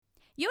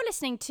You're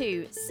listening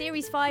to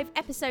Series 5,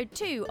 Episode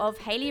 2 of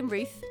Hayley and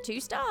Ruth, 2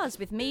 stars,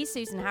 with me,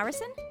 Susan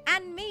Harrison.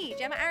 And me,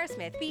 Gemma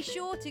Arrowsmith. Be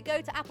sure to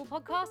go to Apple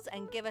Podcasts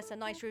and give us a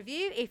nice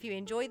review if you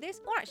enjoy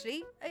this, or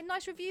actually a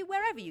nice review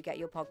wherever you get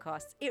your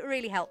podcasts. It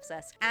really helps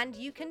us. And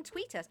you can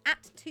tweet us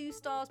at 2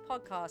 Stars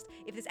Podcast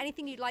if there's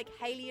anything you'd like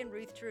Hayley and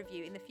Ruth to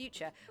review in the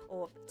future.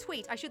 Or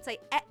tweet, I should say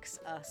X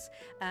us.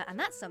 And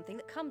that's something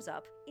that comes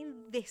up in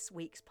this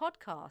week's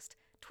podcast.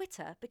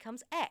 Twitter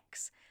becomes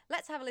X.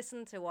 Let's have a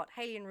listen to what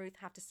Hayley and Ruth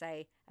have to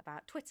say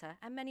about Twitter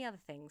and many other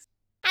things.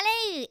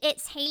 Hello,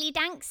 it's Hayley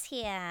Danks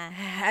here.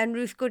 And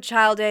Ruth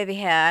Goodchild over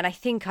here, and I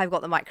think I've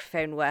got the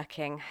microphone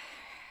working.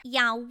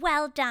 Yeah,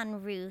 well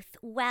done, Ruth.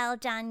 Well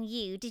done,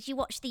 you. Did you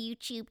watch the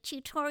YouTube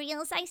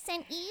tutorials I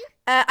sent you?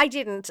 I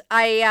didn't.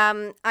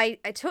 I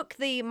took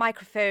the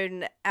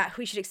microphone.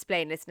 We should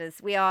explain, listeners.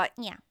 We are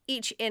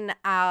each in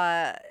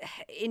our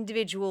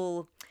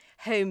individual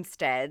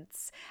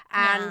homesteads,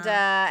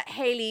 and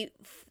Hayley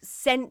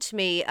sent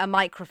me a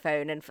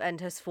microphone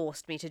and has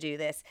forced me to do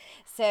this.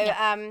 So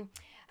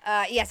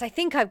yes, I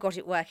think I've got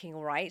it working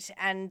all right,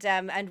 and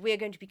we're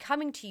going to be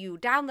coming to you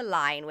down the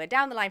line. We're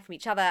down the line from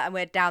each other, and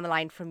we're down the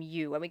line from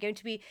you, and we're going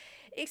to be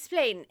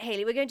explain,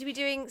 Hayley. We're going to be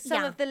doing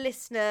some of the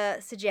listener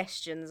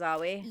suggestions, are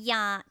we?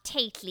 Yeah,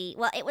 totally.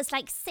 Well, it was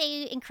so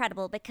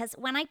incredible because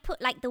when I put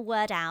the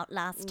word out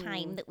last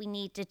time that we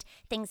needed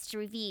things to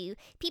review,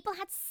 people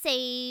had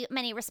so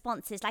many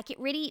responses. It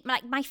really,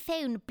 my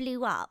phone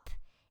blew up.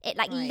 It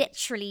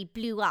literally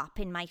blew up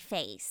in my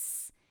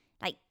face,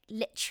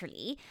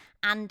 literally.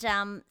 And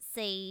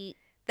so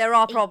there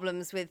are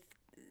problems with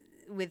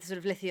sort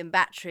of lithium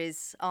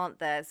batteries, aren't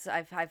there? So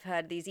I've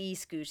heard these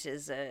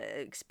e-scooters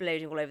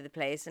exploding all over the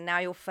place, and now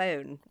your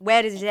phone.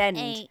 Where does it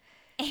end?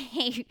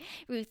 Hey,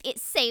 Ruth,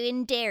 it's so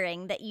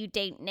endearing that you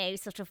don't know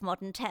sort of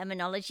modern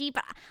terminology,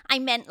 but I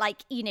meant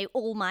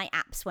all my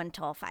apps went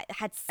off. I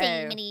had so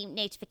many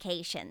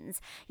notifications.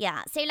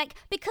 Yeah, so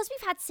because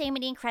we've had so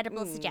many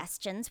incredible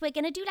suggestions, we're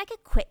going to do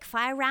a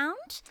quickfire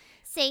round.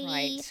 So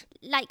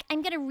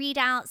I'm going to read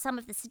out some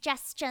of the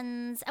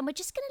suggestions, and we're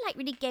just going to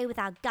really go with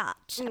our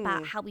gut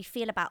about how we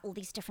feel about all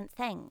these different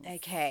things.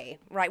 Okay,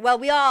 right. Well,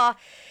 we are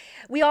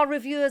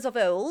reviewers of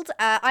old.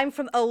 I'm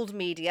from old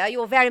media.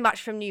 You're very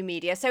much from new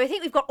media. So I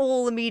think we've got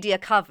all the media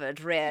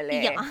covered,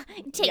 really. Yeah,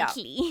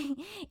 totally.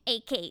 Yeah.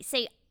 Okay,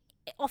 so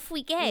off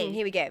we go.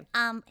 Here we go.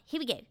 Here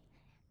we go.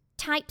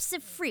 Types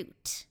of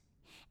fruit.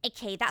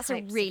 Okay, that's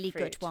a really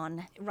good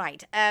one.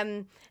 Right.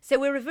 So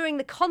we're reviewing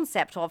the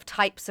concept of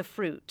types of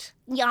fruit.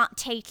 Yeah,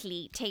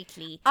 totally.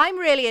 I'm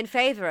really in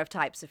favour of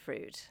types of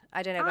fruit.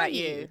 I don't know about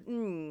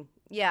you.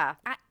 Yeah.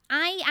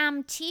 I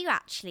am too,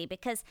 actually,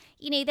 because,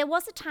 there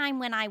was a time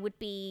when I would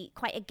be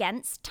quite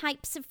against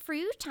types of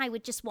fruit. I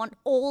would just want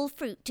all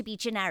fruit to be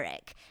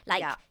generic.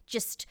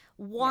 Just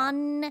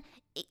one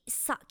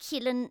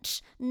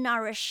succulent,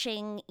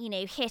 nourishing,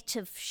 hit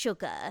of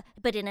sugar,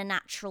 but in a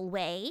natural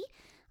way.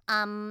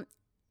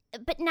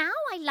 But now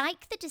I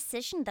like the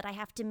decision that I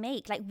have to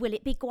make. Will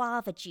it be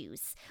guava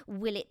juice?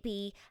 Will it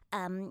be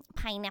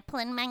pineapple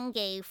and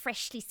mango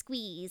freshly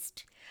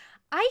squeezed?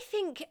 I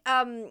think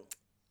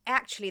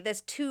actually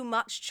there's too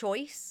much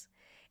choice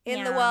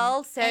in the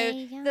world. So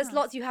there's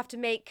lots you have to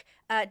make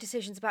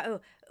decisions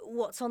about,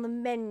 what's on the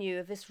menu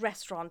of this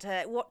restaurant?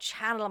 What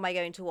channel am I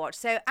going to watch?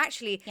 So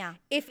actually,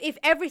 if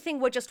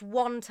everything were just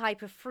one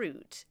type of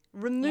fruit,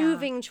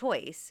 removing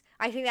choice,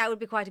 I think that would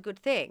be quite a good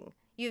thing.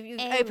 You've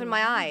opened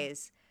my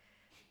eyes.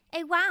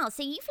 Oh, wow.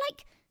 So you've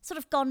sort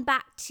of gone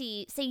back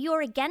to, so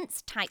you're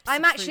against types of fruit.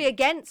 I'm actually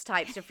against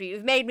types of fruit.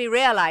 You've made me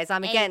realise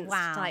I'm against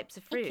types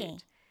of fruit. Okay.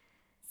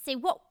 So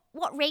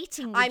what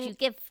rating would you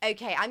give?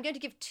 Okay, I'm going to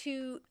give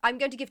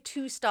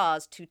 2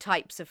 stars to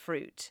types of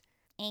fruit.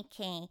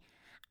 Okay.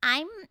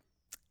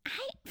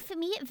 For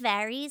me it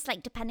varies,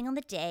 depending on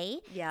the day.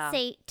 Yeah.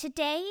 So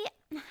today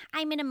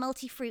I'm in a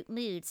multi-fruit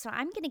mood, so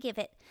I'm going to give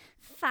it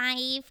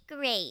 5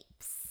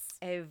 grapes.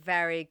 Oh,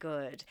 very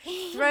good.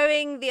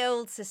 Throwing the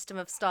old system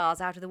of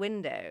stars out of the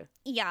window.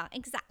 Yeah,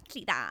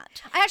 exactly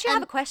that. I actually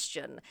have a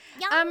question.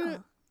 Yeah.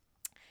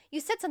 You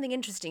said something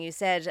interesting. You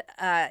said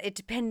it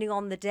depending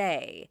on the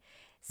day.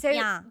 So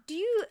have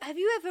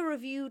you ever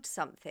reviewed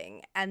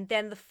something and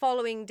then the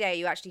following day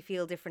you actually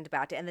feel different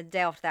about it, and the day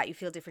after that you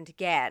feel different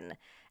again,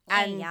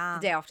 and the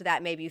day after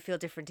that maybe you feel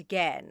different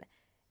again,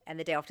 and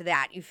the day after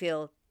that you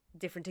feel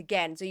different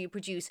again? So you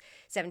produce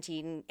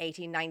 17,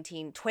 18,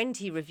 19,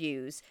 20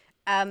 reviews,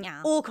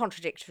 all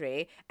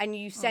contradictory, and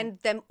you send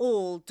them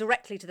all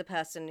directly to the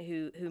person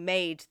who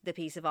made the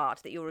piece of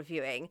art that you're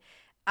reviewing.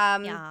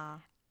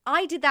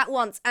 I did that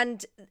once,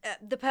 and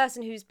the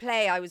person whose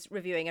play I was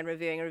reviewing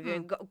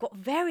got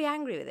very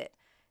angry with it.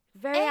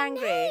 Very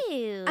angry.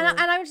 No. And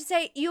I want to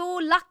say,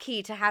 you're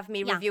lucky to have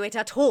me review it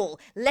at all,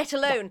 let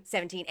alone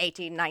 17,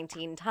 18,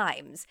 19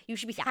 times. You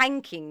should be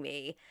thanking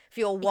me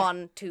for your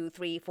 1, 2,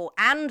 3, 4,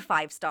 and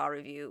 5-star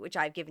review, which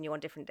I've given you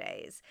on different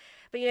days.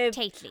 But,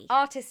 totally.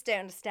 Artists don't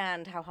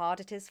understand how hard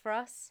it is for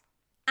us.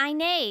 I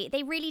know,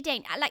 they really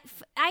don't.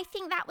 I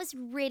think that was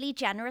really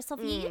generous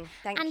of you.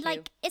 Thank and you.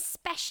 like,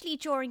 especially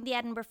during the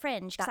Edinburgh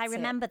Fringe, because I That's it.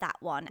 remember that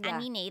one. Yeah.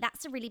 And, you know,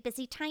 that's a really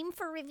busy time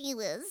for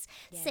reviewers.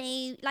 Yes.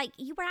 So, like,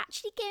 you were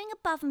actually going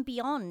above and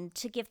beyond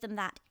to give them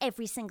that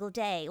every single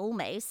day,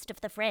 almost,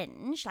 of the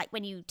Fringe, like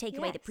when you take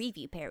away the Yes.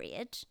 preview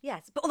period.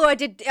 Yes, but although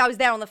I was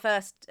there on the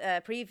first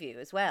preview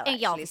as well, actually.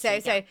 Yeah,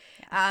 obviously,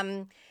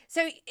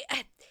 So,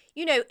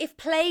 you know, if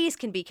plays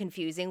can be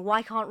confusing,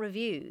 why can't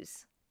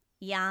reviews?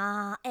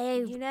 Yeah.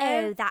 You know?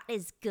 Oh, that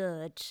is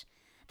good.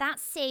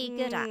 That's so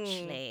good,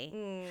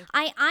 actually.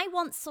 I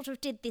once sort of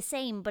did the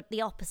same, but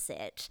the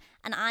opposite.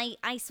 And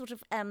I sort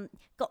of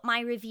got my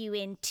review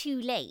in too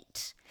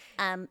late,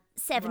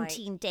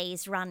 17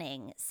 days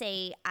running.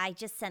 So I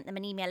just sent them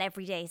an email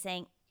every day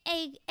saying,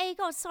 hey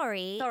God,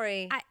 sorry.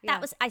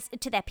 That was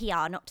to their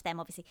PR, not to them,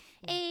 obviously.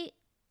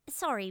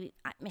 Sorry,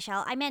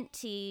 Michelle, I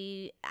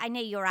know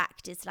your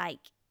act is like,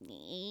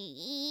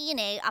 you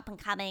know, up and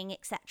coming,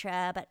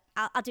 etc. But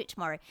I'll do it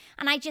tomorrow.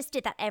 And I just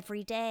did that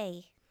every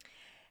day.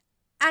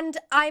 And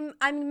I'm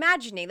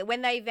imagining that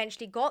when they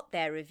eventually got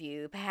their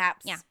review,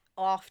 perhaps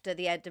after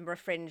the Edinburgh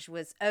Fringe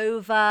was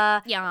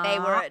over, they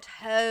were at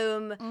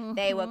home,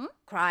 they were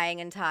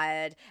crying and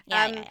tired.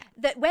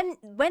 That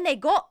when they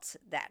got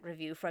that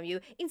review from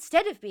you,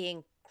 instead of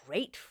being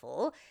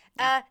grateful,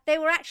 they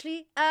were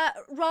actually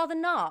rather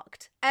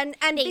narked. And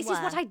this is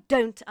what I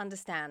don't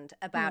understand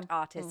about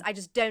artists. I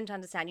just don't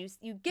understand.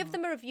 You give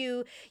them a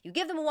review, you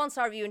give them a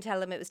 1-star review and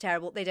tell them it was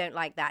terrible. They don't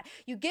like that.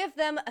 You give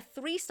them a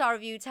 3-star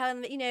review, tell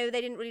them that, you know,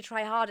 they didn't really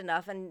try hard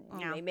enough and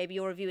you know, maybe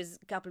your review is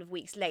a couple of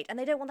weeks late, and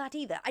they don't want that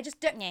either. I just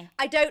don't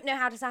I don't know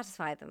how to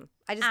satisfy them.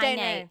 I just don't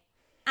know.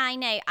 I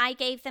know. I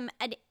gave them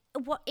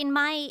what, in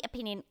my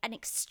opinion, an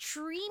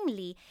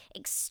extremely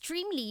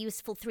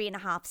useful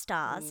 3.5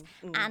 stars.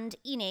 And,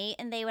 you know,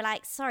 and they were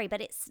like, sorry,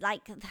 but it's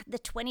like the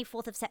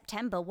 24th of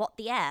September, what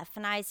the F?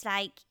 And I was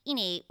like, you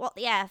know, what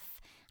the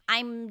F?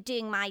 I'm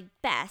doing my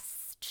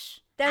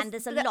best. And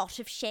there's a lot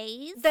of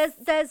shades.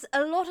 There's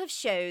a lot of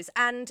shows,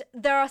 and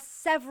there are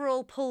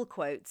several pull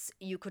quotes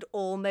you could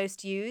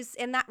almost use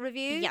in that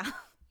review.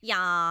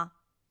 Yeah.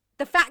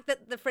 The fact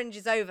that the Fringe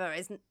is over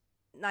is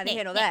neither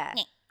here nor there.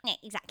 Yeah,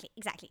 exactly.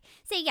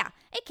 So yeah,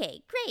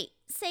 okay, great.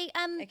 So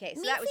okay,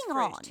 so that was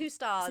moving Fringe. 2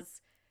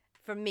 stars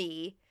from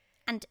me,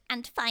 and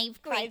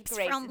 5 grapes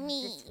from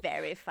me. It's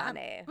very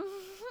funny.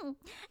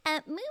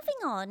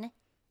 Moving on,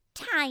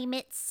 time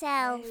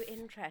itself. Oh,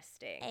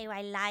 interesting. Oh,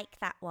 I like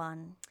that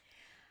one.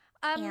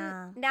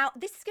 Now,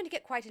 this is going to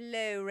get quite a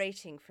low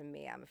rating from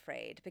me, I'm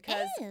afraid,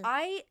 because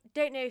I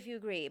don't know if you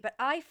agree, but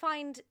I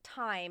find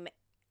time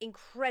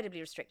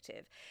incredibly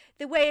restrictive.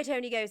 The way it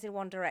only goes in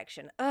one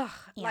direction.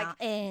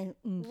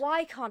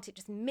 Why can't it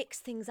just mix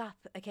things up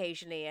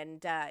occasionally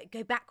and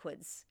go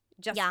backwards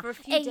just for a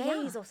few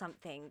days or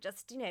something?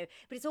 Just, you know,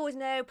 but it's always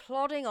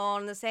plodding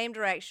on the same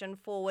direction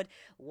forward,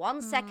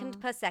 1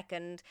 second per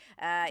second,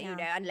 you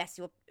know, unless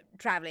you're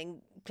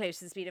traveling close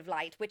to the speed of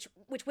light, which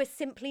we're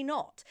simply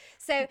not.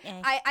 So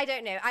I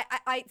don't know.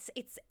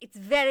 It's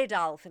very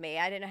dull for me.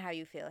 I don't know how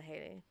you feel,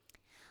 Hayley.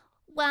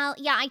 Well,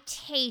 yeah, I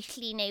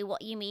totally know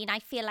what you mean. I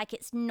feel like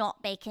it's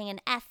not making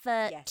an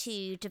effort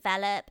to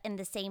develop in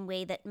the same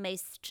way that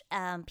most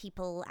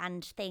people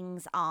and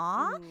things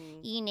are.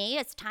 You know,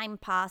 as time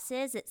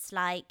passes, it's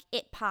like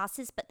it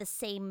passes, but the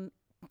same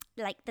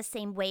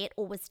way it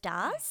always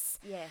does.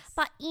 Yes.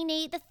 But, you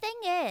know, the thing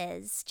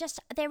is, just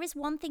there is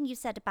one thing you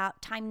said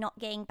about time not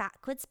going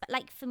backwards, but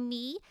like for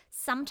me,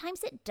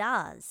 sometimes it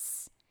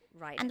does.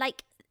 Right. And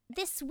like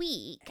this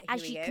week,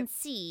 as you can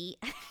see...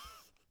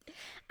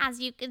 As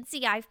you can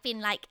see, I've been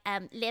like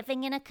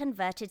living in a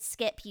converted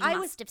skip. You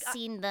must have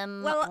seen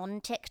them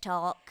on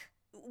TikTok.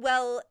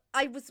 Well,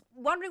 I was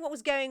wondering what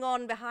was going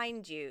on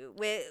behind you.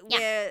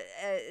 We're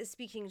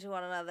speaking to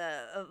one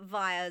another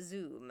via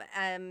Zoom.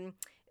 I'm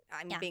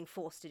being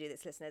forced to do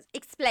this, listeners.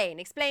 Explain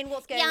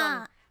what's going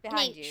on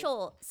behind you.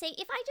 Sure. So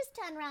if I just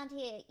turn around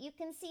here, you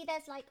can see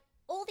there's like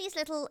all these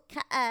little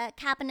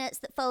cabinets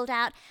that fold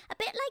out, a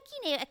bit like,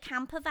 you know, a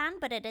camper van,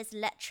 but it is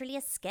literally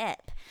a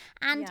skip.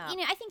 And, you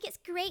know, I think it's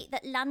great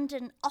that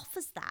London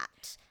offers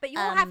that. But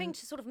you're having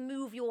to sort of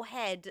move your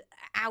head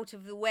out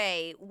of the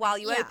way while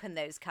you open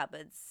those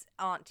cupboards,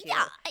 aren't you?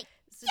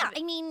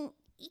 I mean...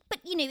 But,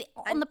 you know,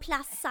 on the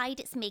plus side,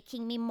 it's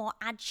making me more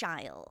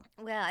agile.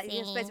 Well, I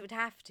suppose it would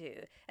have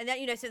to. And then,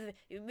 you know, sort of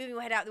you're moving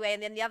your head out of the way,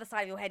 and then the other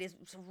side of your head is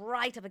sort of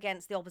right up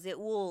against the opposite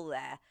wall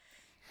there.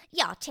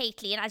 Yeah,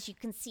 totally. And as you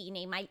can see, you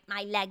know,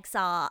 my legs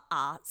are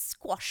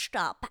squashed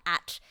up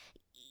at,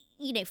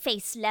 you know,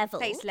 face level.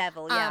 Face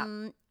level, yeah.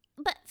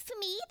 But for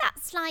me,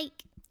 that's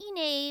like, you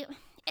know...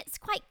 It's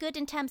quite good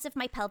in terms of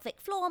my pelvic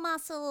floor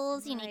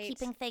muscles, you know,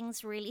 keeping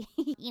things really,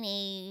 you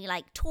know,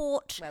 like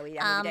taut. Well, we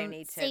don't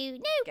need to. So, you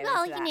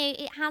know,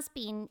 it has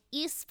been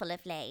useful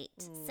of late.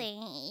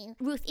 So,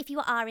 Ruth, if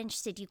you are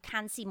interested, you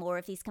can see more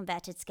of these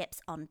converted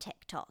skips on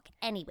TikTok.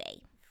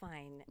 Anyway.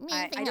 fine. Moving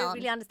I don't on.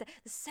 really understand.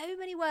 There's so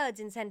many words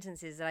in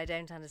sentences that I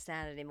don't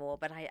understand anymore,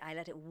 but I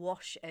let it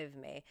wash over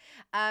me.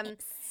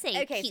 It's so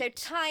okay, so cute.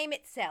 time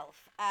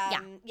itself.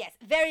 Yeah. Yes,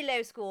 very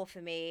low score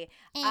for me.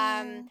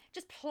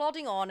 Just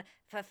plodding on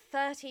for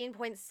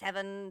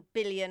 13.7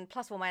 billion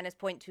plus or minus zero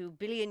point 0.2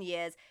 billion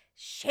years.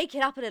 Shake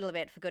it up a little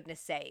bit, for goodness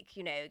sake.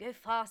 You know, go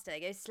faster,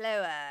 go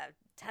slower,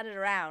 turn it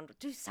around,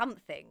 do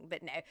something.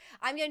 But no,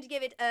 I'm going to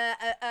give it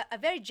a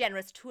very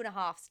generous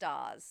 2.5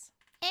 stars.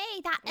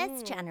 Hey, that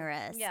is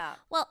generous. yeah.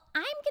 Well,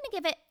 I'm going to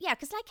give it,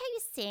 because like I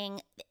was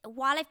saying,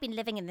 while I've been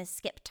living in this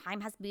skip,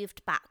 time has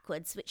moved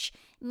backwards, which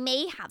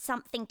may have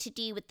something to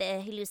do with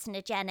the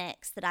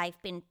hallucinogenics that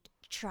I've been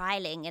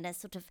trialing in a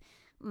sort of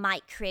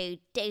micro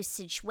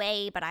dosage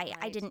way, but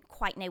I didn't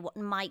quite know what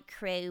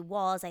micro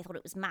was. I thought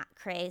it was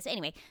macro. So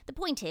anyway, the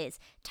point is,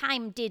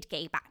 time did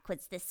go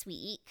backwards this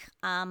week.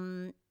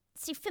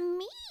 So for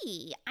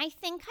me, I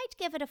think I'd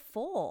give it a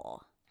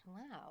 4.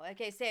 Wow.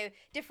 Okay, so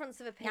difference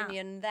of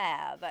opinion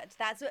there, but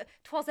that's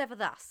 'twas ever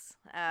thus.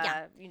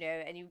 You know,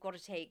 and you've got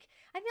to take.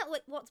 I think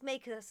that what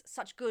makes us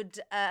such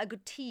a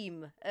good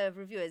team of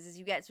reviewers is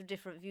you get sort of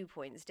different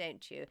viewpoints,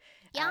 don't you?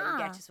 Yeah. You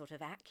get a sort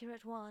of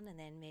accurate one, and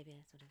then maybe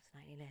a sort of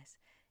slightly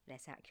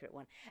less accurate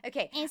one.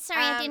 Okay.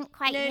 Sorry, I didn't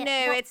quite.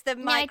 No, it's the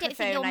No, I don't microphone.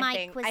 think your I mic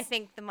think. was. I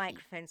think the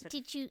microphone sort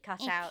Did of you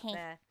cut out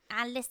there.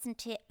 I'll listen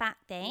to it back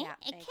there. Yeah,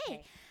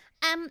 Okay.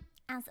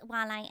 As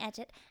while I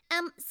edit.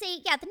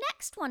 The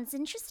next one's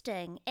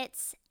interesting.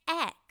 It's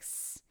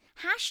X.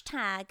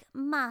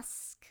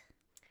 #Musk.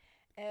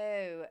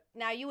 Oh,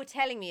 now you were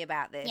telling me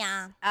about this.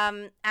 Yeah.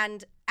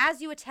 And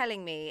as you were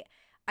telling me,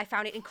 I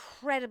found it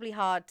incredibly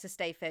hard to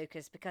stay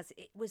focused because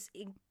it was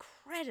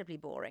incredibly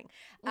boring.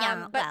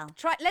 But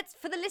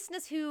for the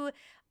listeners who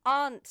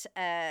aren't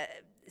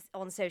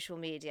on social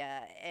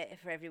media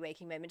for every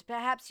waking moment,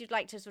 perhaps you'd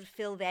like to sort of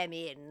fill them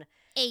in.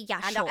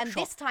 Sure.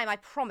 This time, I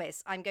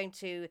promise, I'm going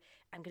to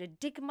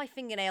dig my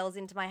fingernails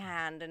into my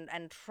hand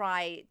and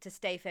try to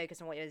stay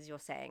focused on what it is you're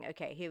saying.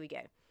 Okay, here we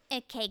go.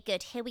 Okay,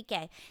 good. Here we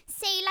go.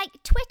 So,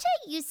 Twitter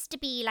used to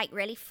be,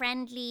 really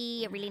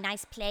friendly, a really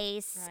nice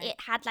place. Right.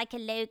 It had, a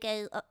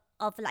logo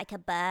of, a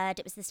bird.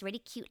 It was this really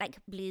cute,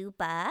 blue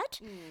bird.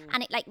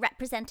 And it,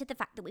 represented the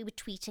fact that we were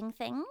tweeting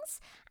things.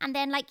 And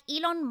then,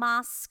 Elon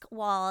Musk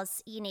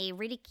was,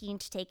 really keen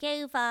to take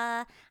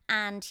over.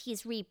 And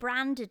he's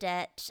rebranded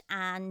it.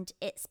 And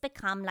it's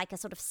become, a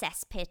sort of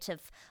cesspit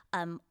of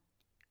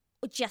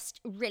just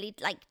really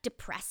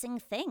depressing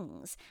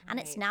things, and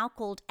it's now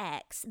called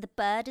X. The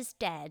bird is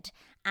dead,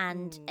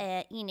 and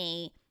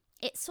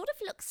it sort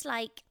of looks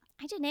like,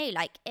 I don't know,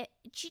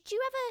 did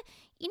you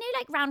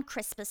ever, around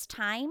Christmas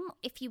time,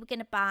 if you were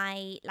gonna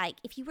buy,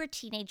 if you were a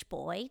teenage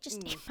boy,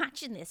 just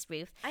imagine this,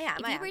 Ruth. I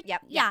am.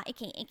 Yep. Yeah.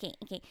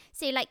 Okay.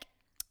 So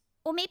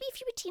or maybe if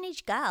you were a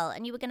teenage girl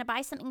and you were going to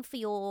buy something for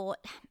your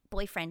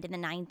boyfriend in the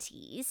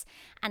 90s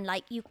and,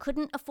 you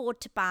couldn't afford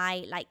to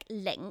buy,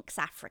 Lynx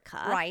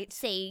Africa. Right.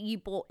 Say you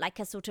bought,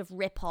 a sort of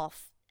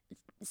rip-off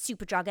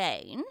Superdrug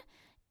Own.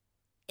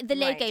 The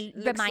logo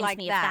reminds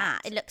me of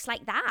that. It looks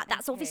like that.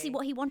 That's obviously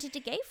what he wanted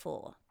to go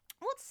for.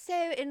 What's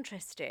so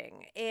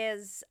interesting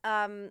is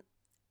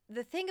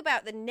the thing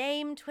about the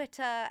name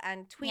Twitter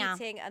and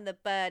tweeting and the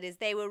bird is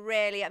they were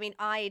really,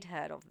 I'd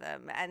heard of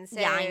them. And so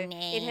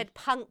it had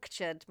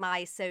punctured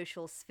my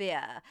social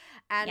sphere.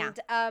 And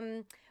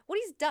what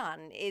he's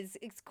done is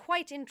it's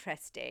quite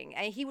interesting.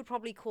 And he would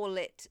probably call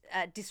it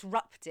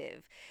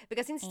disruptive.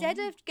 Because instead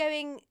of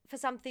going for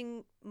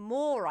something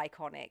more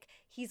iconic,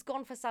 he's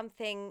gone for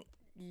something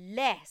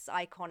less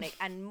iconic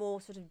and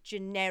more sort of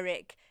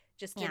generic,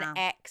 just an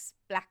X,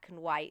 black and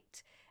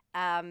white.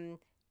 And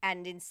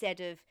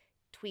instead of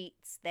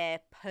tweets, their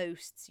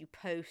posts, you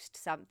post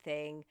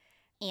something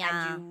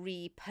and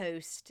you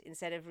repost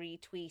instead of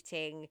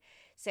retweeting.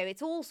 So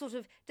it's all sort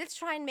of, let's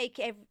try and make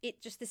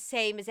it just the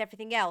same as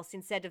everything else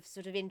instead of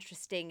sort of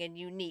interesting and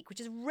unique, which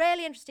is a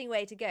really interesting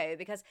way to go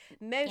because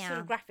most sort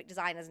of graphic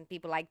designers and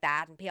people like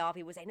that and PR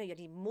people say, no, you're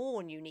even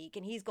more unique.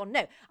 And he's gone,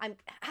 no,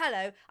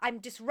 I'm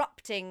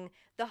disrupting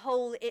the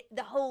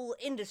whole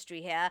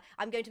industry here.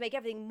 I'm going to make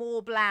everything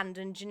more bland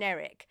and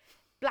generic,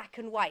 black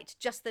and white,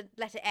 just the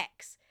letter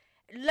X.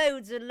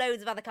 Loads and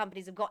loads of other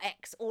companies have got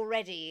X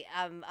already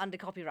under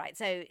copyright.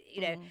 So,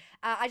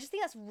 I just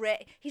think that's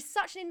he's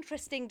such an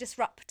interesting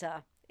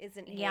disruptor,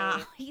 isn't he?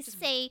 Yeah, he's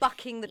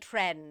bucking the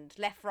trend,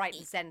 left, right,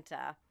 and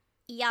centre.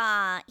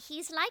 Yeah,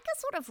 he's like a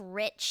sort of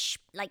rich,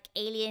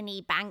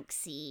 alien-y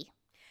Banksy.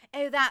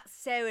 Oh, that's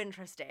so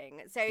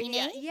interesting. So,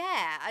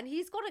 and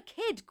he's got a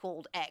kid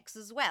called X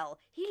as well.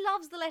 He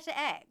loves the letter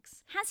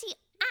X. Has he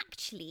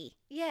actually?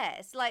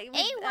 Yes,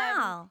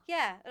 wow.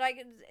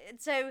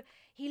 So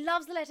he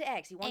loves the letter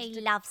X. He wanted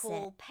to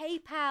call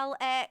PayPal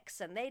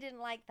X, and they didn't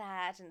like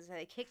that, and so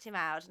they kicked him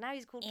out. Now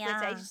he's called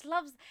Twitter.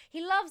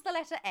 He loves the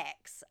letter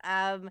X.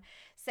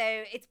 So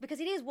it's because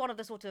it is one of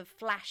the sort of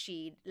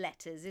flashy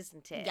letters,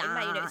 isn't it?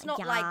 Yeah, it's not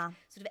like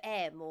sort of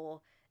M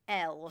or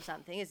L or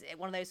something, is it?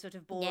 One of those sort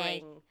of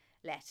boring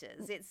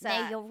letters. It's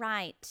no, you're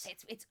right.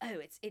 It's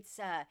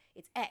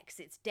X.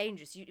 It's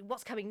dangerous.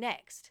 What's coming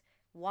next?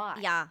 Why?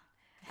 Yeah.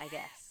 I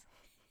guess.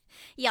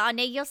 Yeah,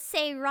 no, you're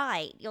so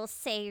right. You're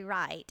so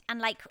right. And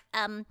like,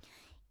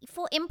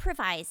 for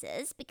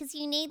improvisers, because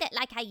you know that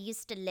like I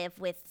used to live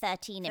with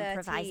 13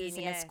 improvisers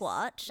in a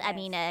squad,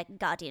 a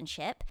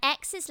guardianship.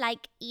 X is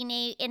like, you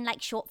know, in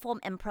like short form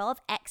improv,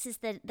 X is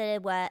the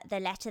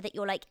letter that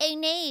you're like, oh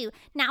no,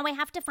 now I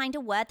have to find a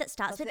word that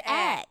starts with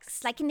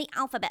X, like in the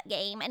alphabet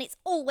game, and it's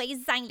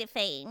always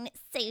xylophone.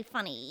 It's so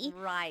funny.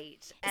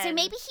 Right. So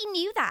maybe he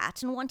knew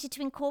that and wanted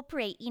to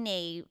incorporate, you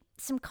know,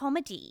 some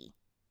comedy.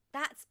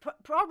 That's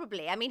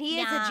probably. I mean, he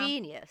is a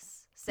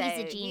genius. So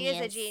He's a genius. He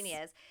is a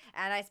genius.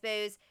 And I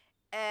suppose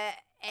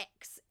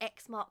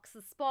X marks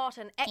the spot,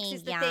 and X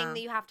is the thing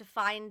that you have to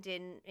find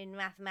in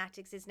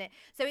mathematics, isn't it?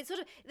 So it's sort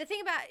of, the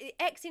thing about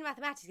X in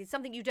mathematics is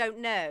something you don't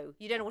know.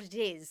 You don't know what it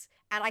is.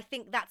 And I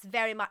think that's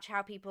very much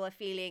how people are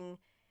feeling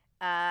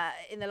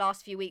in the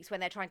last few weeks when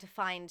they're trying to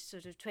find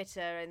sort of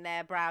Twitter in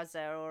their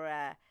browser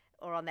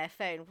or on their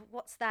phone.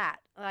 What's that?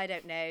 I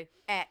don't know.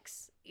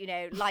 X, you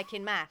know, like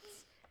in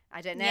maths.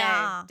 I don't know.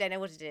 Yeah. Don't know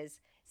what it is.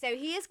 So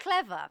he is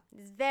clever.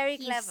 He's very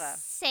clever.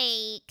 He's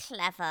so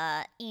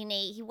clever. You know,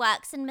 he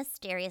works in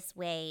mysterious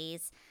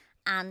ways.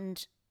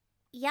 And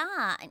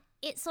yeah,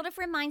 it sort of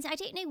reminds, I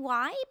don't know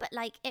why, but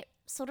like it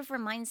sort of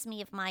reminds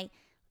me of my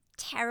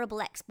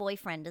terrible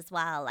ex-boyfriend as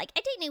well. Like,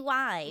 I don't know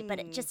why, but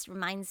it just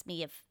reminds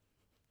me of,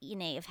 you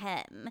know, of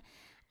him.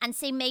 And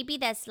so maybe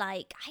there's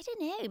like, I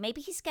don't know,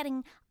 maybe he's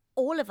getting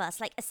all of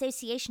us, like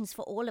associations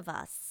for all of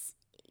us.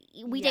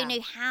 We don't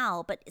know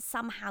how, but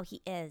somehow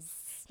he is.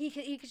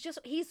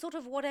 He's sort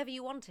of whatever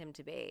you want him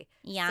to be.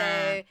 Yeah.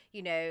 So,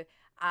 you know,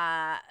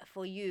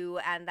 for you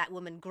and that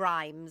woman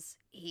Grimes,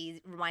 he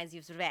reminds you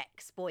of sort of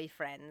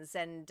ex-boyfriends.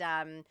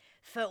 And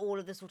for all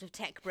of the sort of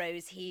tech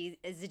bros, he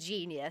is a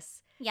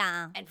genius.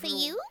 Yeah. And for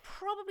you?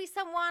 Probably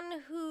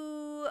someone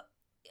who,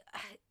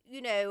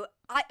 you know,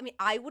 I mean,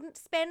 I wouldn't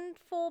spend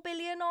 $4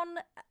 billion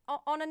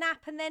on an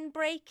app and then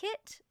break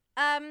it.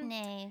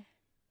 No.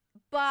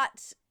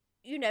 But,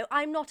 you know,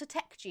 I'm not a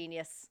tech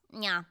genius.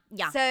 Yeah.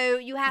 So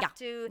you have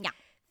to. Yeah.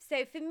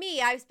 So for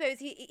me, I suppose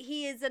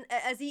he is an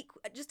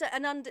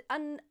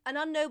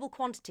unknowable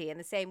quantity in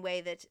the same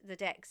way that the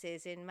Dex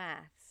is in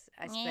maths,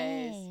 I suppose.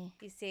 Yay.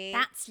 You see?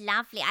 That's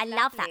lovely. I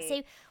love that.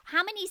 So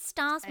how many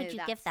stars would you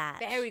give that?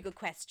 Very good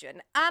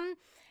question. I'm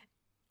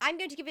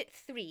going to give it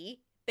 3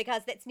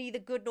 because that's neither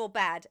good nor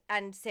bad,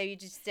 and so you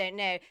just don't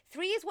know.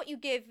 3 is what you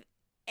give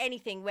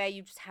anything where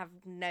you just have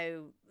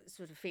no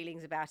sort of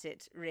feelings about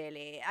it,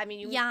 really. I mean,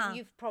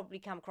 you've probably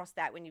come across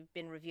that when you've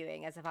been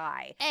reviewing, as have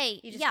I.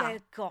 You just go,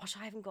 gosh,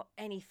 I haven't got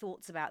any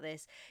thoughts about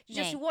this.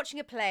 You're watching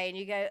a play and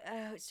you go,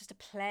 oh, it's just a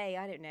play.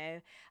 I don't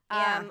know.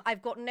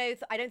 I've got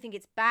I don't think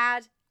it's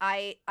bad.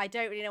 I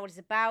don't really know what it's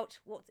about.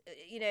 What,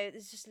 you know,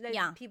 there's just loads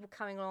of people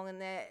coming along,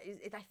 and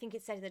I think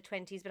it's set in the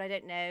 20s, but I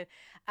don't know.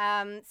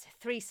 So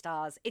 3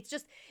 stars. It's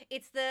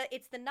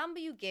the number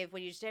you give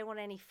when you just don't want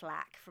any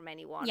flack from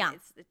anyone.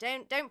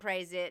 Don't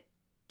praise it.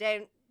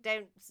 Don't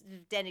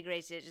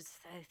denigrate it. Just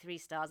 3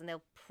 stars, and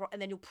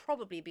then you'll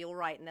probably be all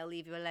right, and they'll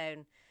leave you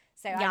alone.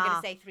 So I'm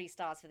going to say 3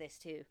 stars for this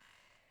too.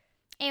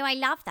 Oh, I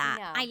love that.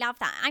 Yeah. I love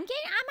that. I'm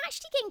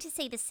actually going to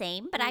say the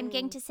same, but I'm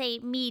going to say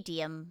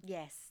medium.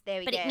 Yes, there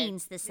we go. But it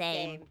means the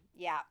same.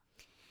 Yeah.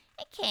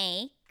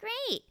 Okay,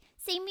 great.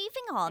 So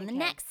moving on, the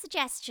next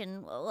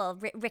suggestion,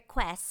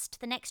 request,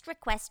 the next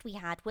request we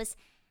had was,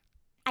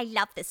 I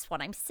love this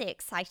one. I'm so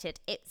excited.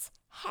 It's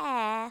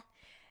hair.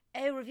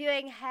 Oh,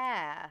 reviewing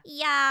hair.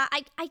 Yeah,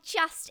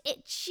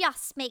 it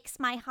just makes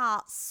my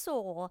heart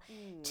soar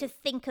to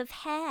think of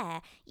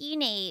hair. You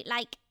know,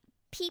 like,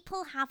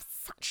 people have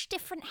such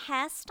different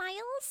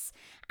hairstyles,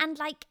 and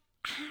like,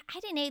 I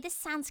don't know, this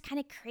sounds kind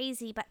of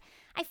crazy, but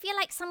I feel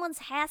like someone's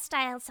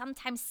hairstyle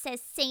sometimes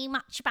says so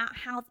much about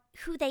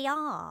who they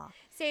are.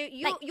 So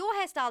your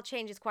hairstyle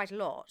changes quite a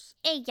lot.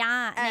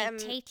 Yeah,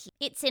 totally.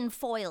 It's in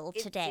foil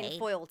today. It's in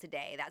foil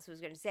today, that's what I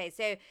was going to say.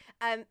 So,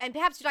 and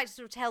perhaps you'd like to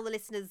sort of tell the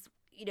listeners,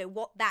 you know,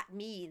 what that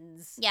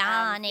means for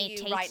you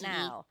totally. Right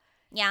now.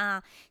 Yeah.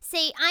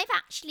 See, I've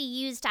actually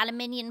used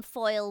aluminium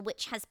foil,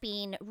 which has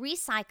been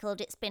recycled.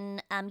 It's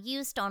been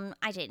used on,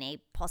 I don't know,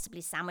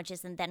 possibly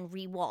sandwiches and then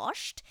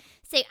rewashed.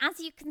 So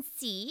as you can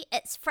see,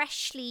 it's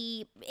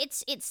freshly,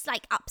 it's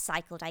like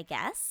upcycled, I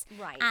guess.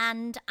 Right.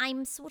 And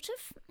I'm sort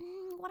of,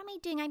 what am I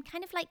doing? I'm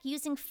kind of like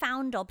using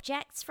found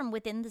objects from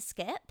within the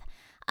skip.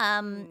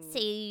 So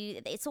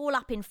it's all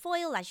up in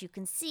foil, as you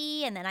can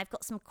see, and then I've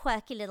got some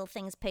quirky little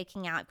things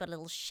poking out. I've got a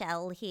little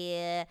shell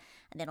here,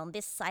 and then on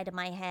this side of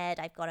my head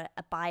I've got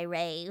a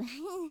beret.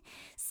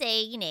 So,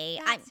 you know,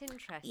 that's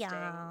interesting.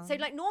 Yeah. So,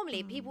 like,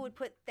 normally people would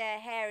put their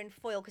hair in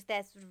foil because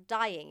they're sort of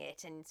dyeing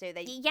it, and so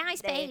they I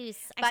suppose.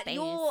 But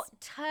you're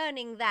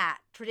turning that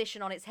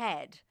tradition on its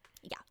head.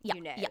 Yeah,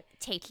 you know. Yeah,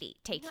 totally.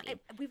 You know,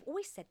 we've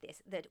always said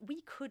this, that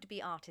we could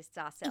be artists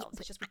ourselves.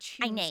 It's just we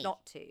choose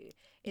not to.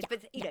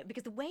 But you know,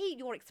 because the way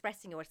you're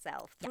expressing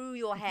yourself through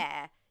your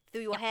hair,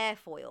 through your hair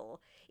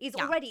foil, is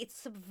already, it's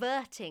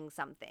subverting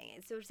something.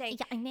 It's sort of saying,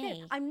 I know.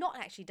 No, I'm not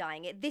actually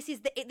dyeing it. This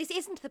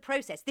isn't the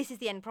process. This is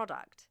the end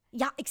product.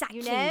 Yeah, exactly.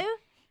 You know?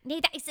 No,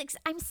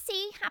 I'm so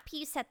happy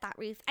you said that,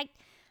 Ruth. I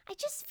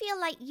just feel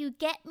like you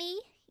get me.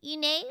 You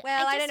know?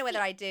 Well, I don't know whether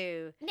I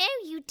do. No,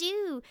 you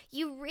do.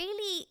 You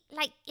really,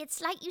 like,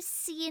 it's like you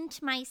see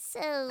into my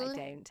soul.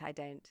 I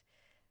don't.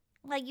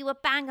 Well, you were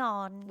bang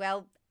on.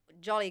 Well,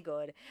 jolly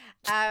good.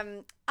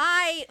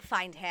 I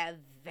find hair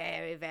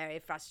very, very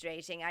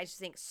frustrating. I just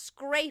think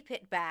scrape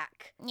it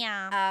back.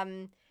 Yeah.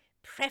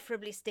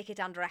 Preferably stick it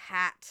under a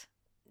hat.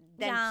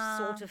 Then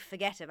sort of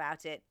forget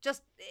about it.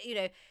 Just,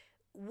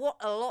 what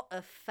a lot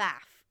of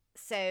faff.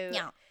 So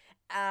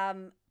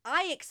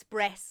I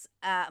express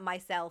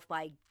myself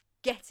by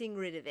getting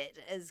rid of it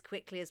as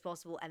quickly as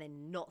possible and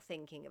then not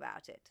thinking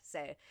about it.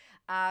 So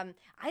I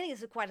think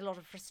it's quite a lot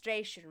of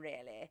frustration,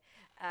 really,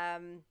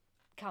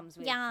 comes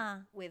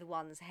with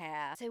one's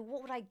hair. So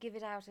what would I give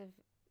it out of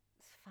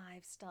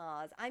 5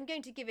 stars? I'm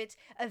going to give it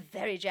a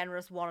very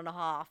generous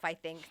 1.5, I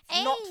think.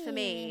 Not for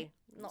me.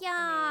 Not for me.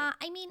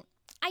 I mean,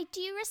 I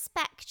do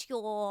respect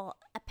your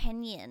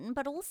opinion,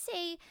 but also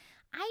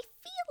I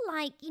feel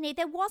like,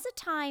 there was a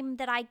time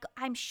that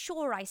I'm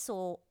sure I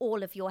saw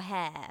all of your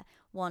hair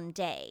one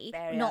day,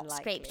 very not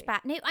unlikely. Scraped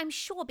back. No, I'm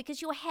sure,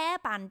 because your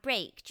hairband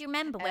break. Do you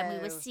remember when we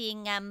were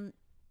seeing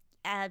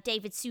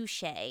David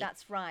Suchet?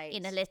 That's right.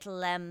 In a little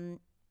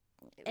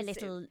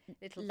little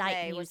light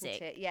play, music.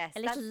 Wasn't it? Yes, a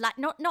little light,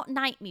 not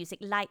night music,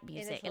 light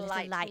music. A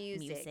little light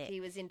music. He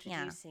was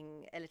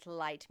introducing a little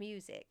light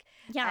music.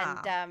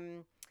 Yeah.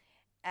 And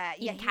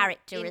in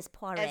character as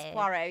Poirot. As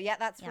Poirot, yeah,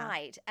 that's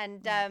right.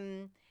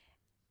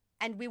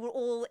 And we were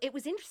all. It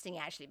was interesting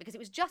actually because it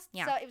was just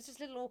it was just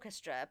a little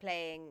orchestra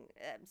playing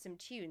some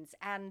tunes,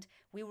 and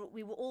we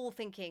were all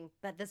thinking,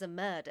 but there's a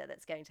murder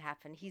that's going to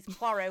happen. He's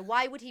Poirot.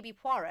 Why would he be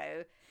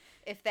Poirot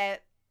if there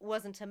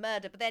wasn't a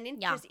murder? But then,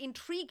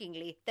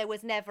 intriguingly, there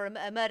was never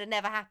a murder.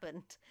 Never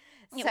happened.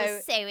 It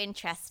was so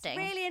interesting.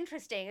 Really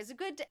interesting. It was a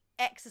good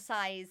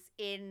exercise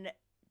in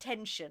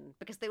tension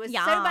because there was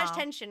so much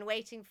tension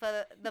waiting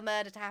for the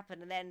murder to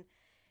happen, and then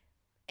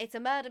it's a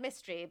murder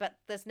mystery, but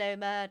there's no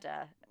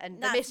murder,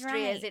 and the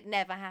mystery is it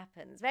never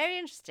happens. Very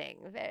interesting.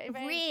 Very,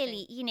 very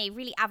really, interesting.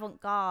 Really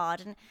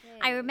avant-garde. And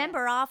I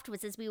remember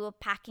afterwards, as we were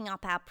packing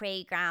up our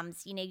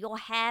programs, your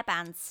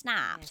hairband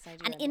snapped, yes,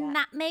 and in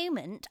that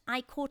moment,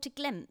 I caught a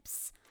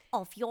glimpse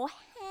of your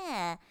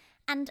hair.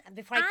 And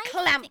before I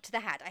clamped the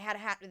hat, I had a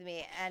hat with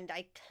me, and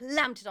I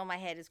clamped it on my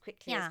head as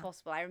quickly as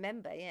possible. I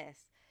remember,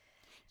 yes.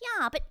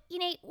 Yeah, but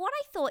what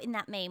I thought in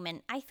that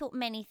moment, I thought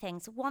many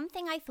things. One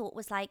thing I thought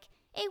was like,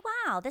 oh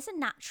wow, there's a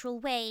natural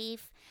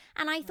wave.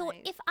 And I thought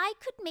if I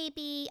could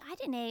maybe, I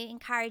don't know,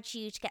 encourage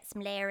you to get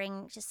some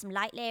layering, just some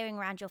light layering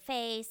around your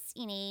face,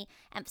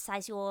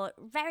 emphasize your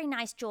very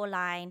nice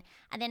jawline,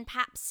 and then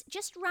perhaps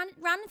just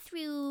run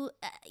through,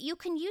 you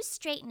can use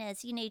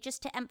straighteners,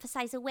 just to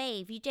emphasize a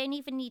wave. You don't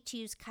even need to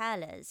use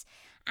curlers.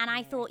 And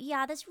I thought,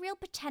 there's real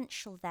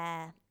potential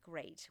there.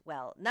 Great.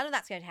 Well, none of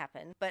that's going to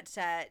happen, but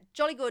a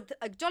jolly good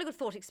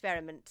thought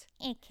experiment.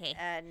 Okay.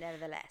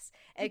 Nevertheless.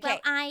 Okay.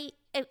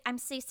 Well, I'm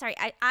so sorry.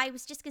 I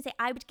was just going to say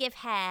I would give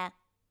hair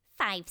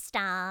 5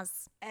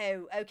 stars.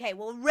 Oh, okay.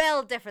 Well,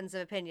 real difference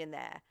of opinion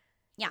there.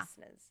 Yeah.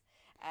 Listeners.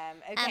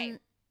 Okay.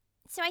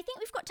 So I think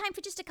we've got time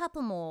for just a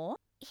couple more.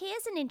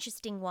 Here's an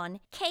interesting one.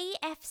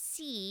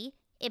 KFC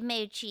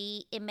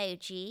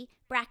emoji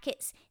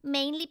brackets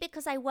mainly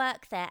because I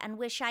work there and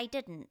wish I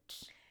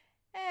didn't.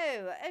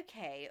 Oh,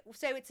 okay.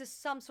 So it's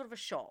some sort of a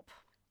shop.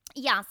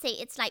 Yeah,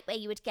 see, it's like where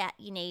you would get,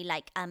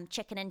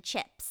 chicken and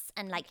chips,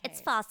 and it's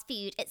fast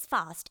food, it's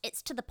fast,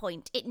 it's to the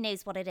point, it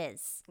knows what it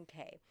is.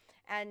 Okay.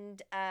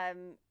 And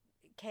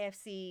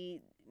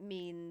KFC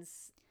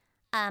means?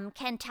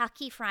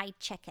 Kentucky Fried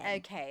Chicken.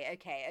 Okay.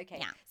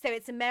 Yeah. So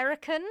it's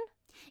American?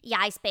 Yeah,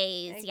 I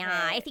suppose, Okay.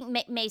 yeah. I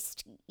think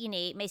most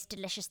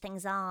delicious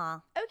things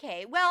are.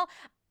 Okay, well,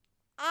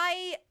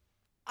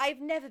 I've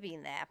never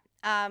been there,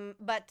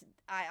 but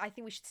I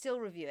think we should still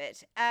review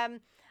it.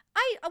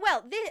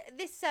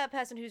 This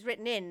person who's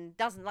written in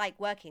doesn't like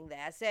working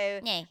there,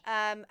 so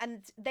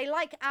and they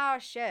like our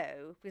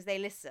show because they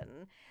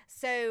listen.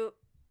 So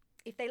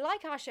if they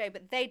like our show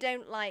but they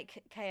don't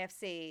like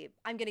KFC,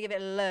 I'm going to give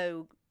it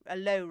a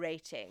low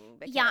rating.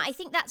 Because, yeah, I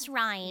think that's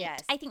right.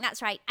 Yes. I think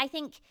that's right. I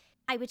think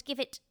I would give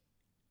it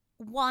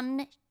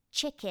 1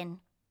 chicken.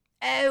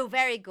 Oh,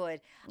 very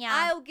good. Yeah.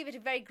 I'll give it a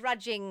very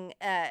grudging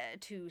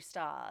 2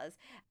 stars.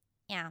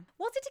 Yeah.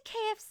 Was it a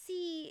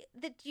KFC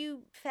that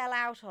you fell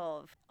out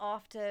of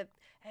after?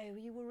 Oh,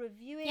 you were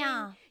reviewing.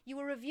 Yeah. You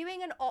were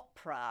reviewing an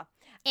opera.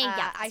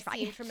 Yeah, I that's right.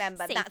 seem to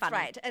remember. So That's funny.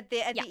 right. At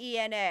the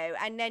ENO,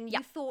 and then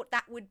you thought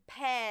that would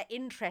pair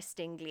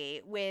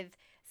interestingly with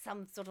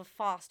some sort of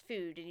fast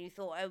food, and you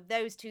thought, oh,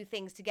 those 2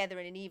 things together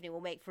in an evening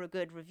will make for a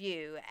good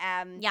review.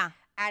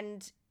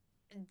 And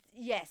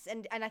yes,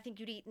 and I think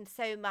you'd eaten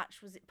so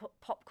much. Was it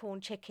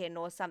popcorn chicken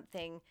or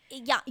something?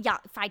 Yeah,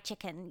 fried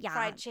chicken. Yeah,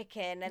 fried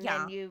chicken, and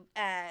then you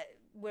there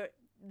were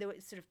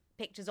sort of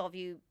pictures of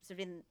you sort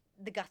of in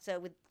the gutter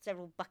with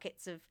several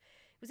buckets of.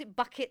 Was it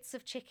buckets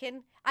of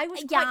chicken? I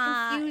was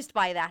quite confused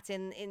by that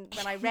in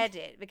when I read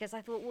it because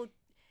I thought, well,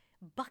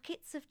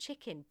 buckets of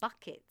chicken,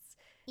 buckets.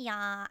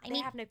 Yeah, They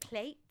have no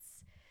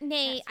plates.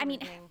 No, I mean,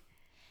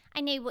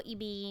 I know what you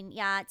mean.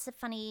 Yeah, it's a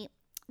funny.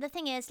 the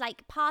thing is,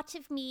 like, part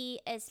of me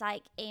is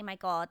like, oh my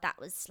God, that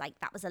was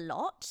a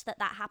lot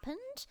that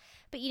happened.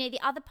 But, the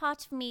other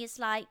part of me is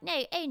like,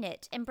 no, own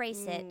it,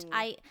 embrace it.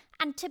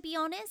 And to be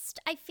honest,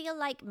 I feel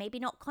like maybe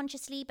not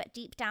consciously, but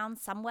deep down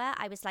somewhere,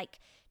 I was like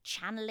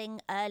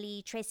channeling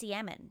early Tracy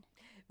Emin.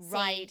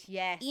 Right,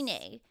 yes.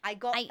 I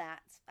got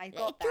that. I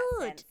got that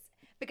sense.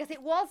 Because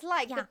it was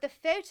like the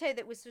photo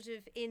that was sort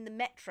of in the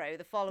Metro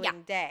the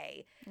following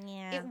day.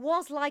 Yeah. It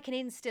was like an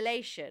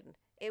installation.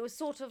 It was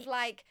sort of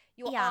like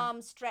your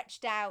arms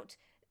stretched out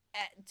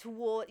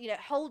toward,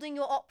 holding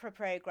your opera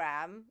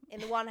program in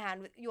the one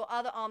hand with your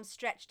other arm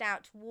stretched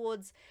out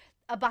towards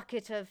a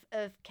bucket of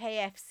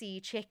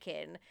KFC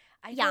chicken.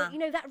 I thought,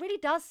 that really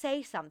does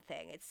say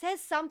something. It says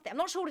something. I'm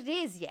not sure what it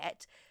is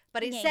yet,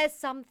 but it says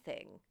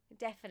something.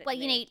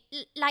 Definitely.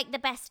 Well, like the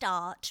best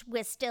art,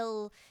 we're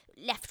still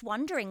left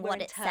wondering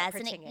what it says,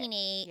 and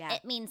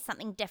it means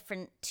something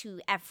different to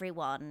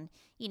everyone.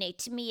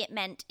 To me, it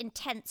meant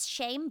intense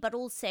shame, but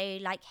also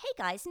like, hey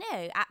guys,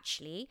 no,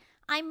 actually,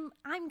 I'm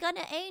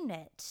gonna own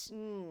it,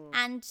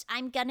 and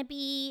I'm gonna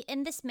be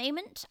in this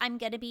moment. I'm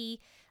gonna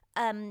be,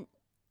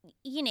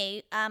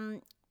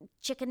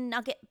 chicken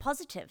nugget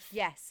positive.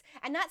 Yes,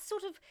 and that's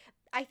sort of,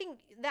 I think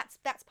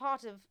that's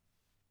part of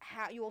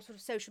how your sort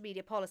of social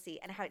media policy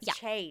and how it's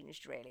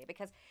changed, really,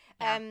 because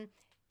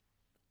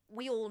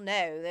we all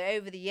know that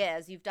over the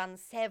years you've done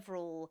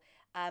several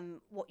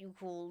what you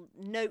call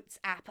notes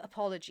app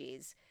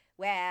apologies,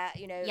 where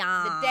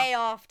the day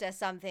after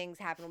something's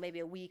happened, or maybe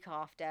a week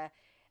after,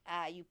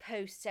 you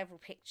post several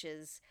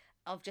pictures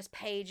of just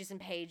pages and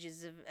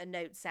pages of a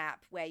notes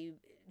app where you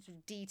sort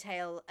of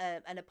detail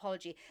an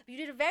apology. But you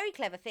did a very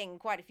clever thing,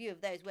 quite a few of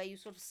those, where you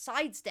sort of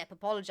sidestep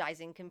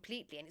apologizing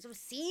completely, and it sort of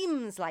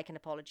seems like an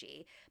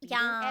apology, but you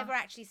don't ever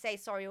actually say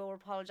sorry or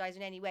apologize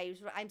in any way. You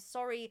sort of, I'm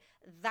sorry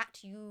that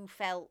you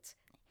felt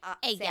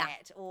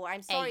upset, or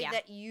I'm sorry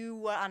that you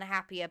were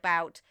unhappy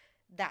about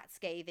that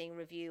scathing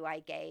review I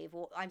gave,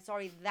 or I'm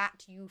sorry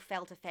that you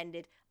felt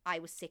offended I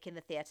was sick in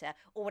the theatre,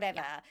 or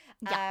whatever.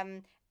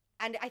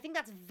 And I think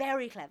that's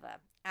very clever.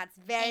 That's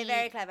very,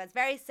 very clever. It's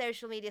very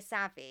social media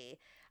savvy.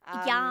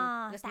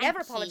 Just never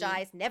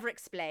apologise, never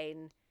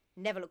explain,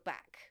 never look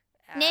back.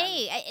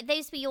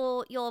 Those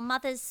were your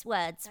mother's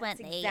words, weren't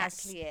they?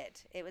 Exactly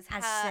it. It was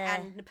her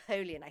and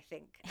Napoleon, I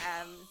think.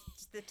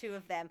 Just the two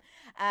of them.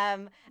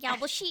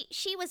 Well,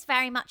 she was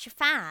very much a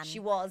fan. She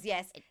was,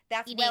 yes.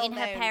 That's well in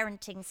her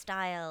parenting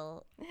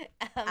style.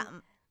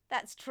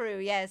 That's true.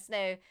 Yes.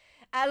 No.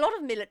 A lot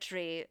of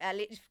military,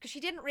 because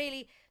she didn't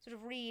really sort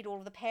of read all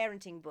of the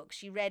parenting books.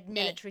 She read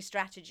military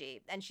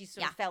strategy, and she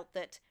sort of felt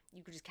that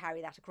you could just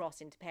carry that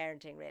across into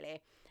parenting,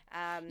 really.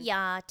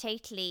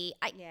 Totally.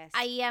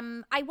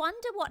 I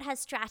wonder what her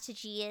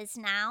strategy is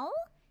now.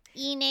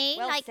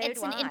 Well,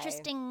 it's an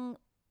interesting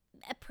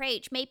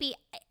approach. Maybe,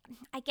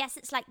 I guess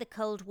it's like the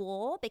Cold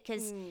War,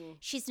 because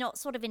she's not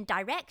sort of in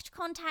direct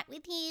contact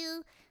with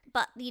you,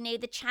 but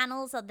the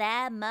channels are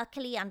there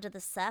murkily under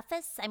the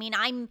surface. I mean,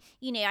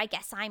 I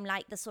guess I'm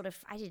like the sort of,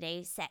 I don't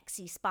know,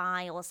 sexy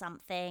spy or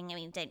something. I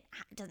mean, it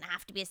doesn't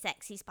have to be a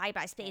sexy spy,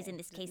 but I suppose in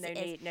this case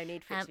no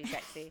need for it to be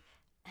sexy.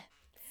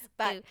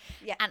 But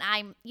and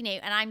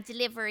I'm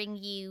delivering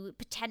you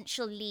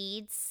potential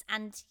leads,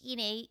 and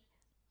you're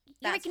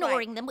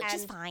ignoring them, which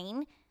is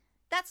fine.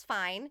 That's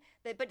fine,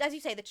 but as you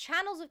say, the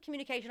channels of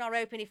communication are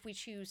open if we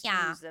choose to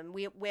use them.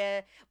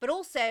 But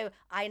also,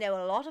 I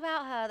know a lot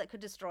about her that could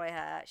destroy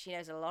her. She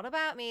knows a lot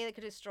about me that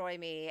could destroy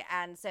me,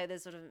 and so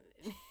there's sort of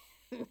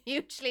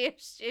mutually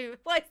assured.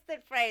 What's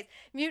that phrase?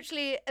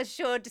 Mutually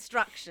assured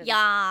destruction.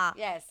 Yeah.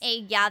 Yes.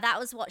 That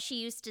was what she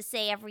used to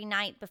say every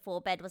night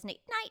before bed, wasn't it?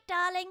 Night,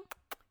 darling.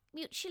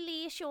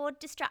 Mutually assured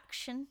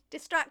destruction.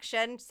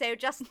 Distraction. So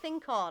just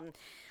think on.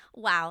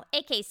 Wow.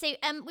 Okay, so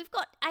we've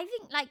got, I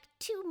think, like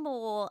two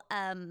more.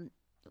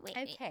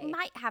 Okay. We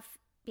might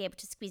be able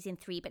to squeeze in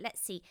three, but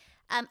let's see.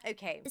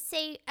 Okay.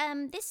 So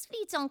this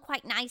leads on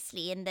quite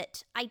nicely in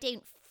that I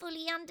don't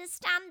fully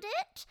understand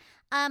it.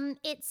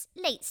 It's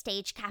late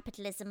stage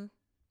capitalism.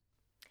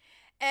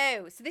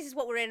 Oh, so this is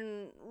what we're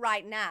in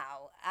right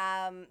now.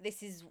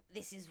 This is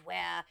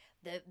where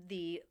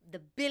the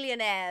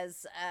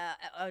billionaires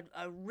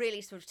are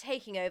really sort of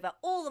taking over.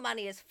 All the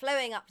money is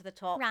flowing up to the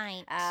top,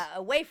 right?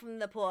 Away from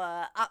the poor,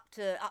 up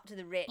to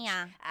the rich.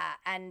 Yeah.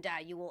 And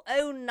you will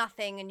own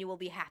nothing, and you will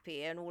be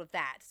happy, and all of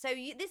that. So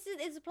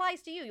this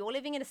applies to you. You're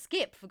living in a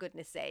skip, for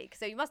goodness sake.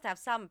 So you must have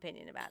some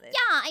opinion about this.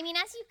 Yeah, I mean,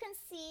 as you can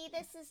see,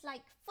 this is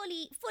like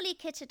fully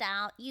kitted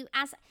out.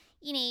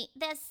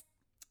 There's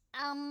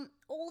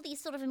all these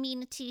sort of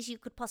amenities you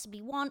could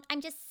possibly want.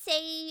 I'm just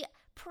so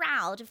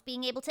proud of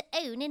being able to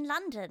own in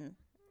London.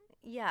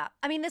 Yeah,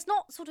 I mean, there's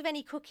not sort of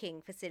any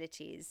cooking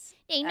facilities.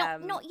 Yeah,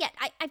 not yet.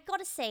 I've got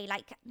to say,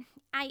 like,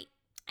 I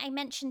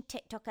mentioned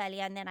TikTok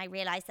earlier, and then I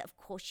realised that, of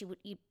course,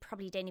 you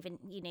probably don't even,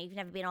 you've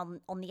never been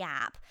on the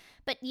app.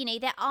 But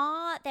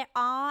there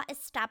are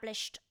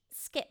established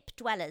skip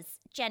dwellers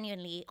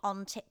genuinely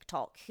on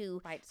TikTok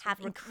who have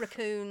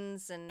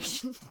raccoons and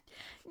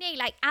no,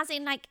 like, as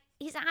in, like,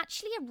 he's a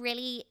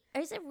really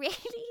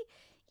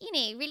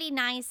really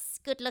nice,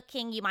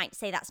 good-looking, you might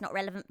say that's not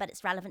relevant, but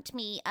it's relevant to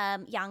me,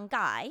 young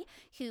guy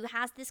who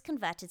has this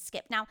converted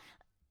skip. Now,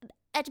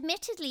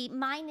 admittedly,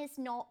 mine is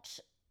not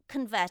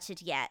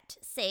converted yet.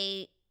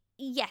 Say,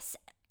 yes,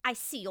 I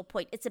see your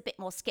point. It's a bit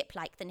more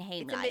skip-like than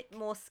Hayley. It's a bit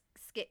more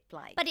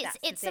skip-like. But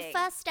it's the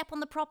first step on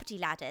the property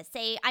ladder.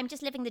 Say, I'm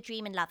just living the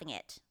dream and loving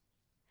it.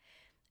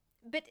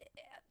 But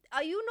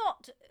are you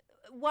not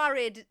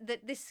worried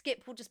that this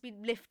skip will just be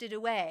lifted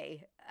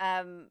away?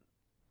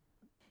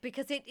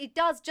 Because it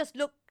does just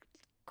look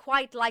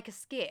quite like a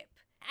skip.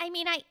 I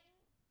mean,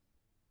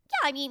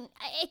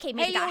 okay,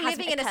 maybe that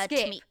hasn't occurred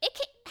to me.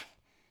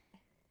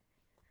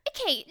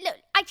 Okay, look,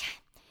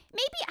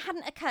 maybe it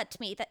hadn't occurred to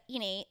me that,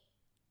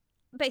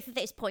 both of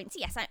those points,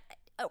 yes,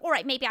 all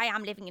right, maybe I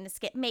am living in a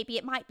skip, maybe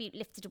it might be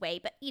lifted away,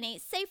 but,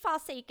 so far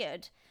so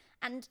good.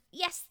 And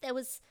yes, there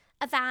was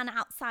a van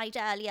outside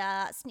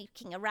earlier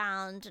sneaking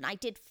around, and I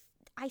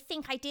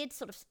think I did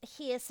sort of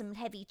hear some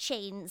heavy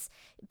chains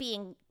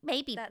being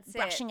maybe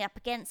brushing up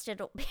against it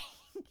or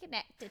being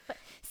connected. But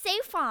so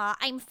far,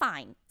 I'm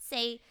fine. So,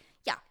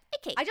 yeah,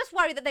 okay. I just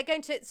worry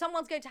that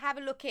someone's going to have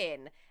a look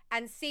in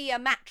and see a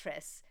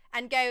mattress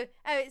and go,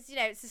 oh,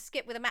 it's a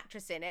skip with a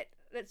mattress in it.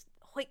 Let's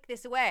hoik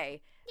this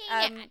away.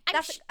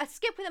 A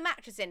skip with a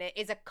mattress in it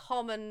is a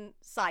common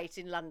sight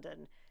in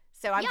London.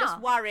 So I'm just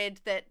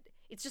worried that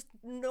it's just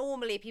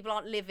normally people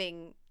aren't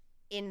living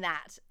in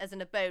that as an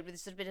abode with a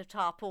sort of bit of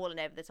tarpaulin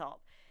over the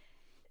top.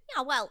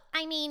 Yeah, well,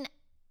 I mean,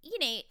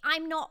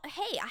 I'm not,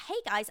 hey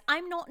guys,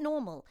 I'm not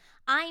normal.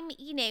 I'm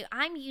unique,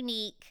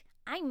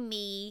 I'm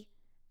me,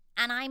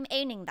 and I'm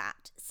owning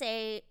that.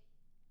 So,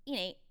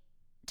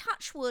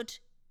 touch wood.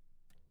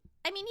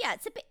 I mean, yeah,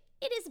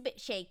 it is a bit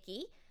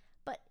shaky,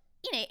 but,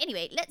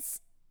 anyway,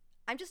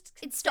 I'm just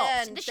concerned. It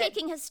stopped. The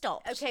shaking has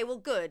stopped. Okay, well,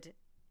 good.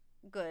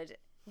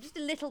 I'm just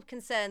a little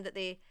concerned that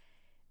the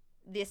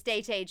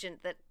estate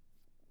agent that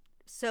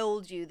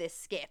sold you this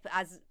skip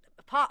as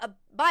part of,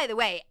 by the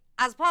way,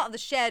 as part of the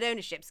shared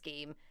ownership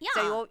scheme. Yeah.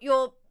 So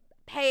you're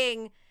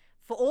paying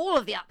for all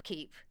of the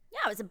upkeep.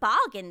 Yeah, it was a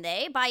bargain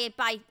though by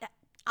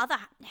other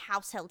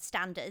household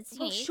standards.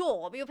 Well,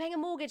 sure, but you're paying a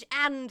mortgage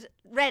and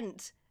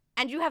rent,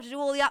 and you have to do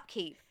all the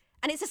upkeep,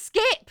 and it's a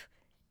skip.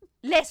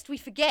 Lest we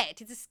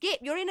forget, it's a skip.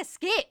 You're in a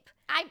skip.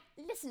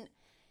 Listen,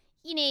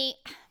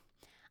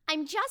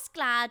 I'm just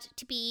glad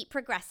to be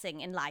progressing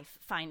in life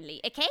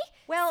finally, okay?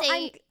 Well,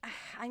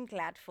 I'm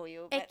glad for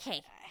you. But,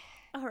 okay.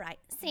 All right.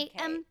 So,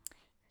 okay.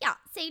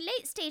 so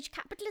late stage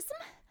capitalism.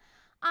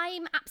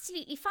 I'm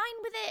absolutely fine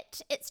with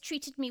it. It's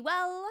treated me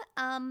well.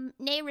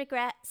 No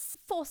regrets.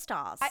 4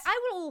 stars. I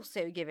will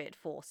also give it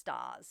 4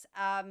 stars.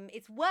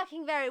 It's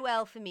working very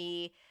well for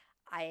me.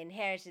 I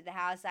inherited the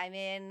house I'm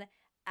in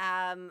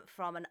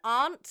from an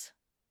aunt,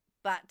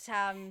 but it's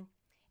lovely.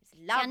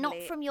 Yeah,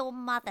 not from your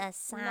mother,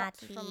 sadly. Not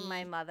from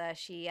my mother.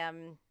 She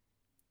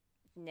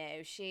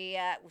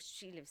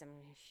lives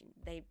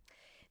in.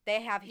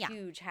 They have a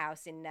huge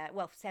house in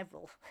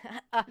several.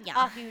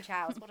 A huge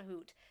house. What a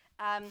hoot.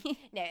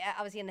 No,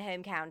 obviously in the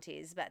home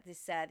counties, but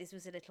this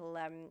was a little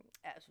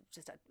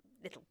just a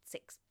little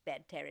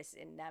 6-bed terrace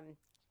in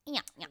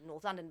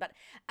North London, but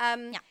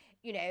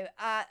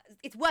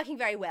it's working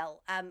very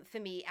well for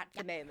me at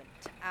the moment,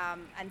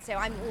 and so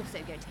I'm also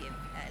going to give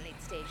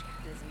Late Stage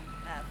Capitalism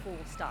 4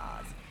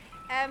 stars.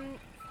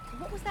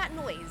 What was that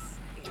noise?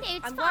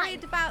 It's I'm fine.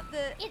 worried about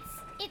the.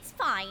 It's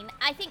fine.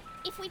 I think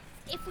if we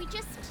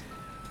just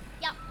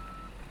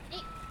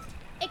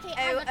okay.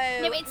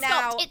 No, it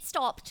stopped. It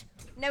stopped.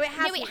 No, it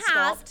hasn't. No, it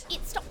has. Stopped.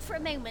 It stopped for a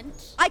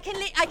moment. I can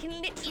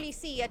literally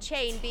see a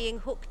chain being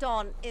hooked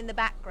on in the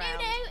background.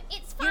 No,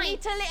 it's fine.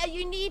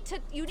 You need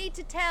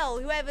to tell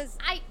whoever's.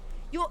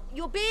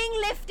 You're being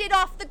lifted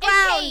off the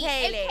ground,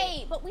 Hayley.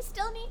 Okay, but we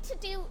still need to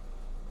do.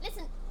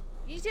 Listen.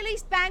 You need to at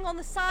least bang on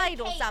the side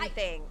or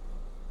something.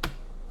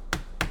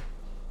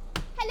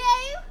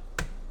 Hello?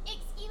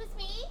 Excuse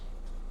me?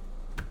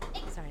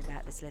 Sorry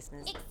about this,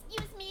 listeners.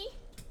 Excuse me?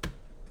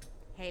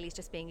 Hayley's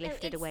just being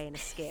lifted away in a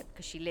skip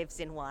because she lives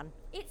in one.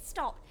 It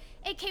stopped.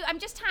 Okay, I'm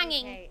just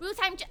hanging. Okay. Ruth,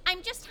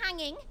 I'm just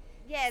hanging.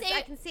 Yes, so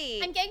I can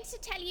see. I'm going to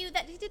tell you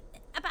that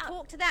about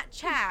talk to that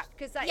chap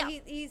because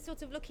he's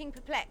sort of looking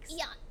perplexed.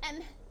 Yeah.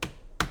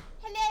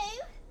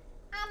 Hello.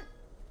 I'm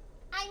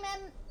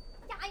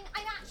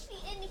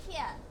actually in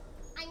here.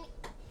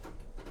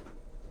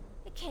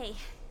 Okay.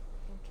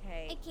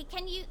 Okay. Okay.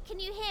 Can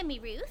you hear me,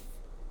 Ruth?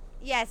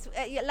 Yes,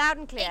 loud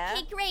and clear.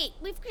 Okay, great.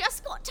 We've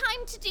just got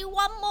time to do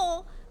one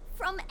more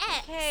from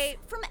X. Okay.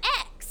 From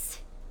X.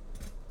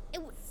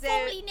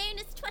 Formerly known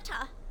as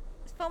Twitter.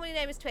 It's formerly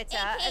known as Twitter.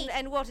 Okay.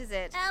 And what is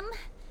it?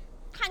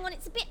 Hang on.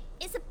 It's a bit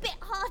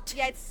hard.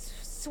 Yeah, it's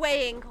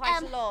swaying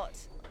quite a lot.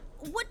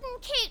 Wooden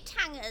coat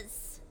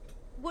hangers.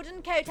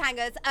 Wooden coat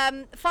hangers.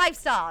 5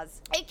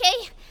 stars.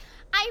 Okay.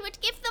 I would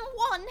give them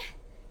 1.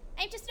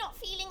 I'm just not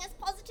feeling as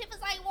positive as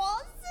I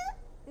was.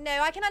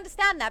 No, I can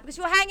understand that because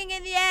you're hanging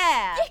in the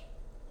air.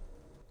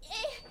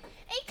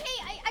 Okay,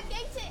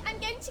 I'm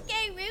going to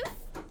go, Ruth.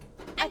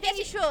 I think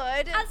you should.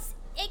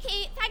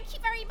 Okay, thank you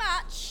very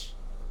much.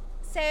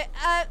 So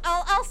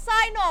I'll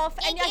sign off,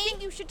 and Okay. I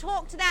think you should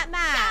talk to that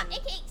man. Yeah,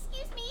 okay,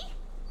 excuse me.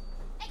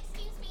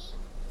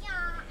 Yeah,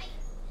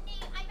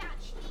 I'm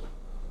actually...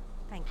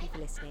 Thank you for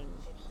listening,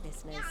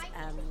 listeners.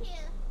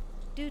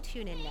 Do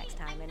tune in next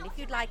time, and if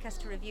you'd like us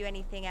to review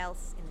anything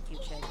else in the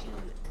future,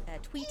 do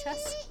tweet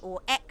us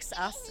or X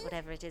us,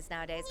 whatever it is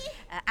nowadays,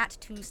 at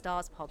 2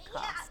 Stars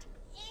Podcast.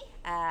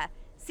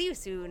 See you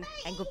soon,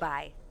 and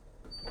goodbye.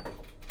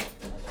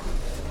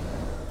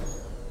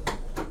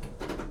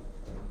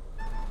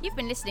 You've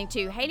been listening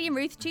to Hayley and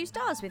Ruth 2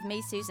 Stars with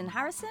me, Susan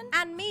Harrison.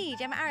 And me,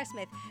 Gemma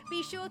Arrowsmith.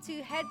 Be sure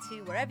to head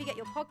to wherever you get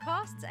your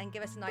podcasts and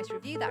give us a nice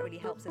review. That really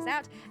helps us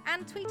out.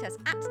 And tweet us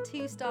at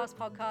 2 Stars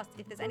Podcast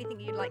if there's anything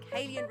you'd like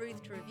Hayley and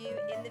Ruth to review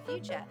in the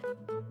future.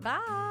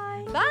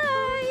 Bye.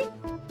 Bye!